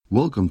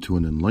Welcome to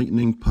an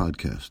enlightening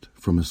podcast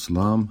from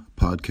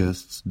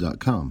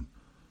IslamPodcasts.com.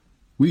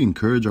 We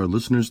encourage our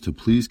listeners to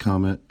please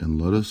comment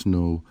and let us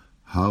know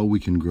how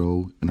we can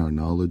grow in our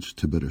knowledge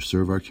to better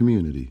serve our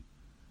community.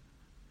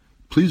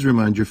 Please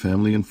remind your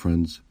family and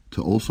friends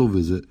to also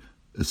visit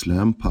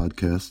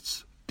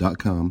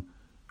IslamPodcasts.com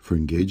for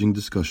engaging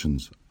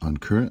discussions on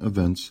current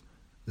events,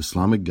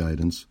 Islamic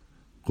guidance,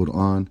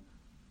 Quran,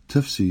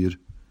 tafsir,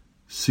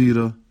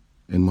 seerah,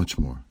 and much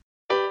more.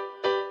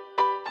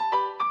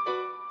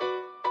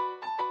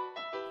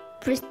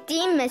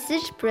 Pristine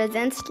Message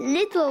presents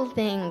Little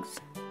Things.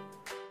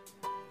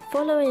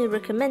 Following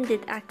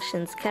recommended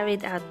actions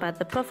carried out by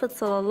the Prophet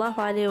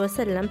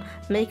ﷺ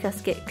make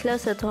us get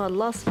closer to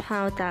Allah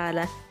subhanahu wa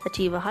ta'ala,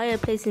 achieve a higher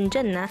place in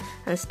Jannah,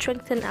 and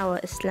strengthen our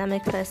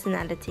Islamic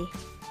personality.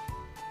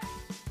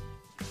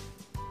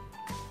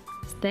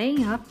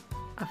 Staying up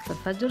after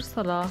Fajr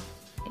Salah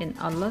in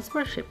Allah's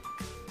worship.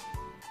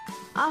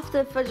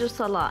 After Fajr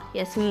Salah,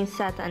 Yasmin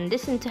sat and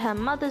listened to her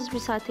mother's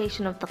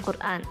recitation of the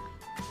Quran.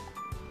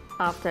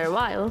 After a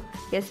while,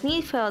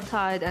 Yasmin felt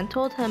tired and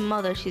told her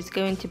mother she's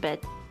going to bed.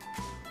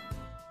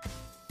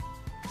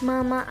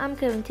 Mama, I'm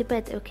going to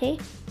bed, okay?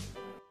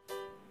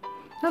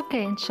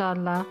 Okay,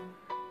 inshallah.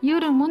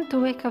 You don't want to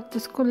wake up to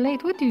school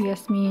late, would you,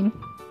 Yasmin?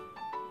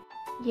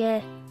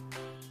 Yeah.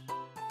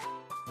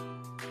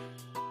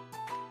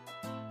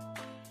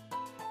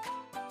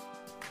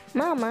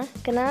 Mama,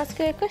 can I ask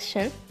you a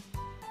question?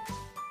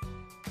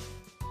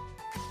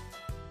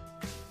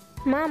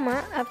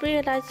 Mama, I've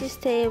realized you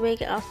stay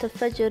awake after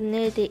Fajr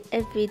nearly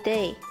every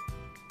day.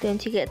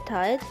 Don't you get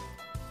tired?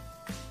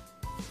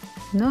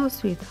 No,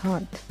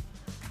 sweetheart.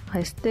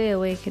 I stay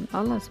awake in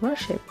Allah's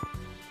worship,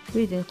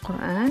 reading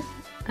Quran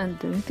and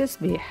doing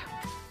tasbih.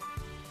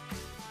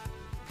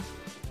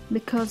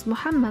 Because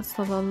Muhammad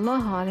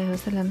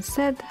ﷺ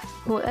said,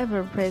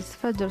 whoever prays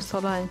Fajr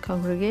Salah in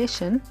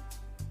congregation,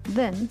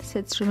 then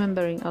sits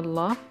remembering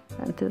Allah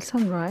until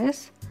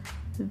sunrise,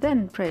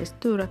 then prays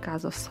 2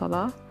 rak'ahs of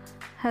Salah,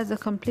 has a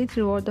complete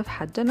reward of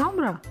Hajj and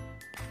Umrah.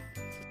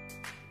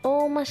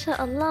 Oh,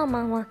 mashallah,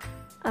 Mama.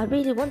 I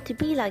really want to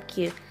be like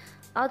you.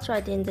 I'll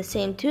try doing the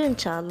same too,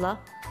 inshallah.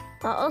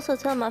 I'll also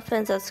tell my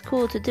friends at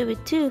school to do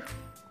it too.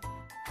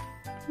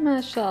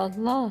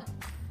 MashaAllah.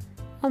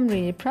 I'm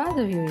really proud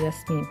of you,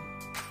 Yasmin.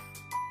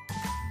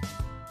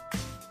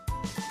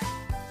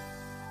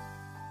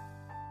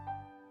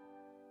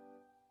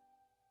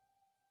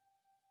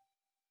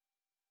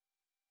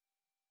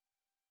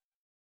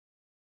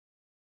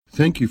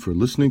 Thank you for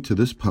listening to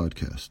this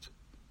podcast.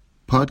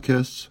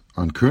 Podcasts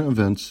on current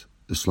events,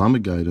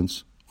 Islamic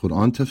guidance,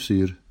 Quran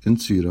tafsir, and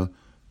seerah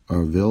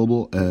are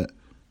available at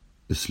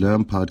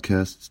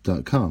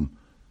IslamPodcasts.com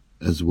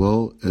as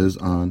well as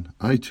on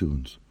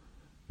iTunes.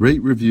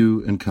 Rate,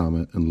 review, and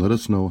comment and let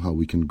us know how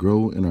we can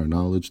grow in our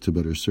knowledge to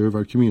better serve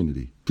our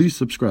community. Please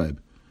subscribe,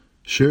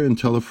 share, and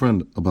tell a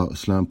friend about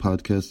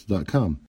IslamPodcasts.com.